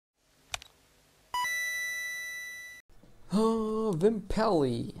Oh,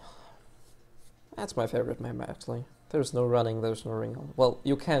 Vimpelli. That's my favorite map actually. There's no running, there's no ring. Well,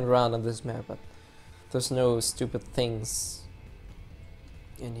 you can run on this map, but there's no stupid things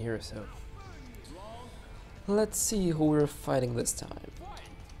in here, so... Let's see who we're fighting this time.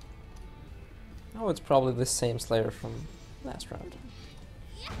 Oh, it's probably the same Slayer from last round.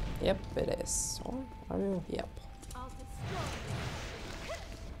 Yep, it is. Or are you? Yep.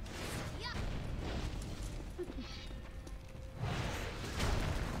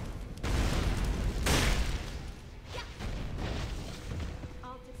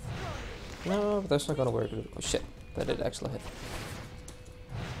 No, that's not gonna work. Oh shit, that did actually hit.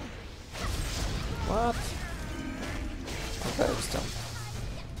 What? Okay, it's done.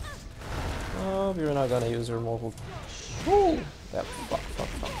 Oh, you're not gonna use your mortal. Ooh! Yep,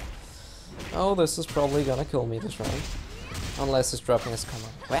 fuck. Oh, this is probably gonna kill me this round. Unless he's dropping his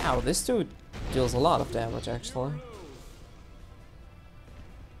command. Wow, this dude deals a lot of damage actually.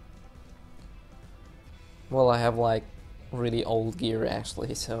 Well, I have like really old gear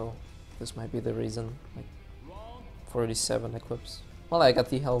actually, so this might be the reason. Like 47 equips. Well, I got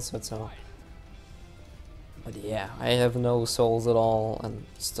the health set, so. But yeah, I have no souls at all and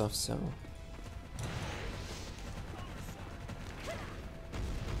stuff, so.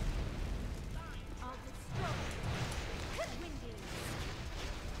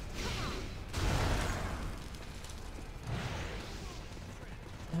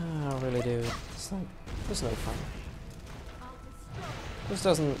 Oh, really, dude. It's like, there's no fun. This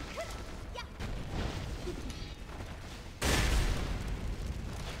doesn't.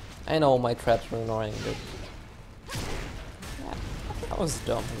 I know my traps are annoying, but yeah, that was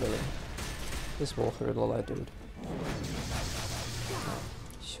dumb, really. This will hurt a lot, dude. Oh,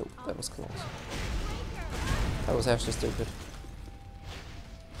 shoot, that was close. That was actually stupid.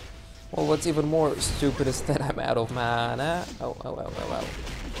 Well, what's even more stupid is that I'm out of mana. Oh.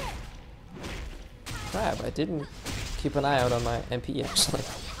 Crap, I didn't keep an eye out on my MP actually.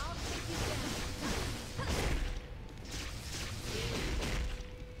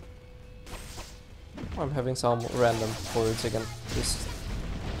 I'm having some random words again. Just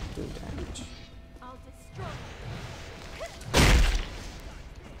do damage.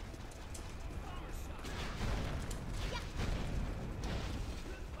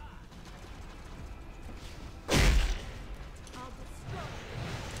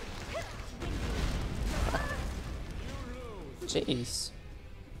 Jeez.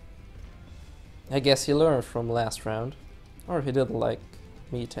 I guess he learned from last round. Or he didn't like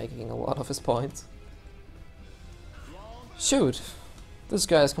me taking a lot of his points. Shoot! This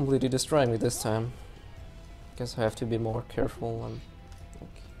guy is completely destroying me this time. Guess I have to be more careful and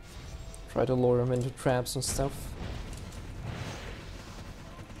like, try to lure him into traps and stuff.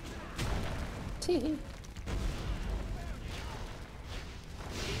 Tee.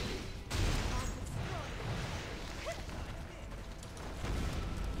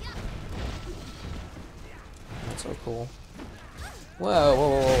 That's so cool.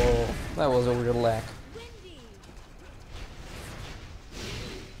 Whoa. That was a weird lag.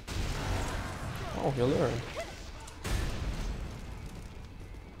 Oh, you learned.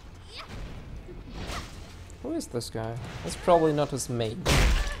 Who is this guy? That's probably not his main.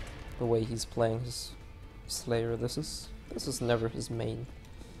 The way he's playing his Slayer, this is never his main.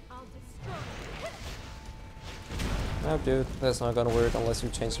 No, dude, that's not gonna work unless you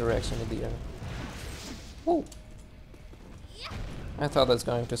change direction in the air. Whoa! I thought that's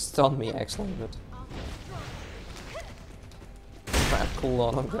going to stun me actually, but crap, cool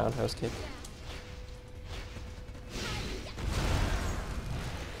on groundhouse kick.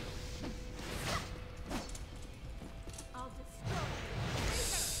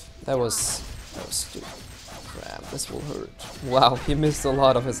 That was stupid. Crap, this will hurt. Wow, he missed a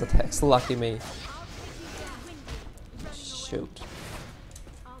lot of his attacks. Lucky me. Shoot.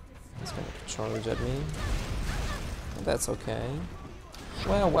 He's going to charge at me. That's okay.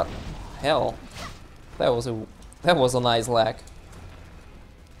 Well, what hell? That was a nice lag.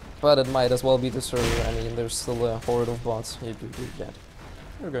 But it might as well be the server. I mean, there's still a horde of bots. You do that.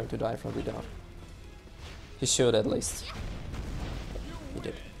 You're going to die from the dot. He should at least. He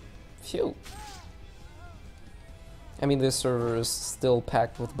did. Phew. I mean, this server is still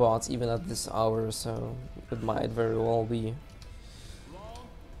packed with bots even at this hour, so it might very well be.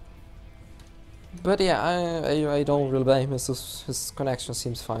 But yeah, I don't really blame him. His connection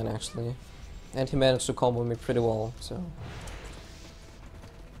seems fine actually, and he managed to combo me pretty well. So.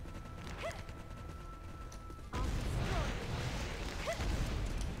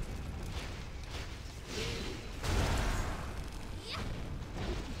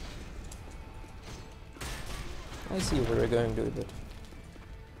 I see where we're going to, but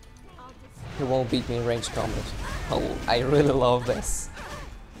he won't beat me in range combat. Oh, I really love this.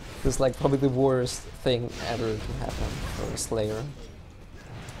 This is like probably the worst thing ever to happen for a Slayer.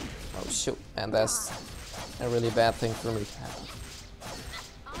 Oh shoot, and that's a really bad thing for me to happen.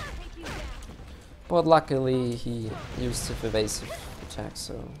 But luckily he used his evasive attack,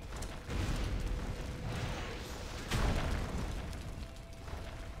 so...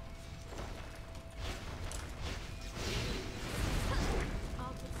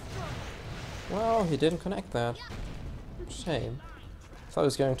 Well, he didn't connect that. Shame. Thought he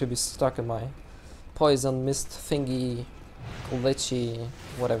was going to be stuck in my poison mist thingy, glitchy,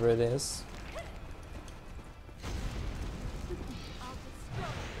 whatever it is.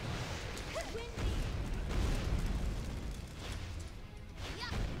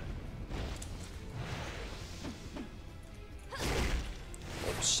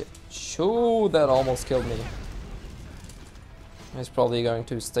 Oh shit. Shoo, that almost killed me. He's probably going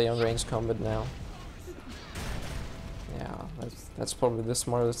to stay on range combat now. Yeah, that's probably the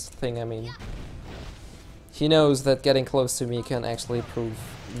smartest thing. I mean, he knows that getting close to me can actually prove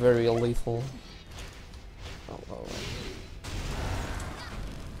very lethal. Oh.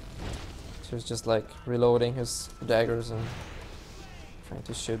 So he's just like reloading his daggers and trying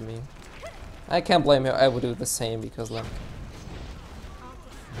to shoot me. I can't blame him. I would do the same because like...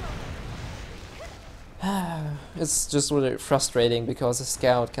 It's just really frustrating because a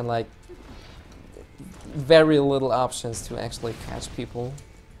scout can like very little options to actually catch people.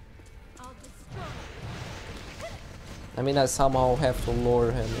 I mean, I somehow have to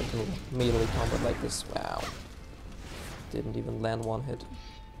lure him into melee combat like this. Wow. Didn't even land one hit.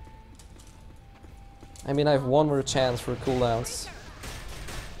 I mean, I have one more chance for cooldowns.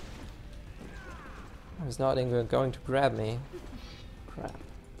 He's not even going to grab me. Crap.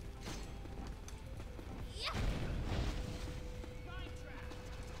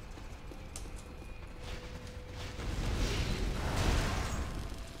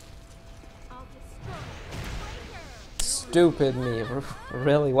 Stupid me,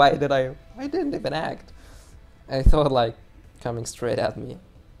 really? Why didn't even act? I thought like coming straight at me.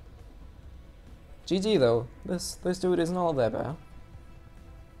 GG though, this dude isn't all that bad.